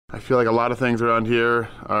I feel like a lot of things around here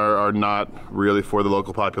are not really for the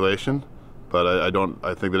local population, but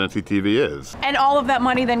I think that NCTV is. And all of that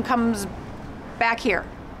money then comes back here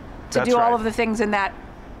to That's do all right. of the things in that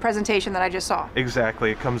presentation that I just saw.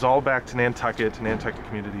 Exactly. It comes all back to Nantucket, to Nantucket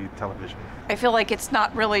Community Television. I feel like it's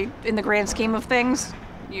not really, in the grand scheme of things,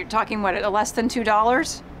 you're talking, what, less than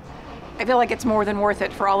 $2? I feel like it's more than worth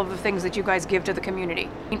it for all of the things that you guys give to the community.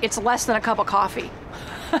 It's less than a cup of coffee,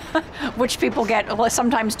 which people get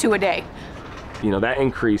sometimes 2 a day. You know, that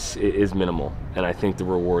increase is minimal, and I think the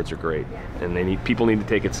rewards are great, and people need to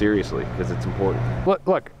take it seriously because it's important.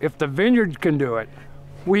 Look, if the vineyard can do it,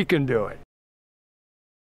 we can do it.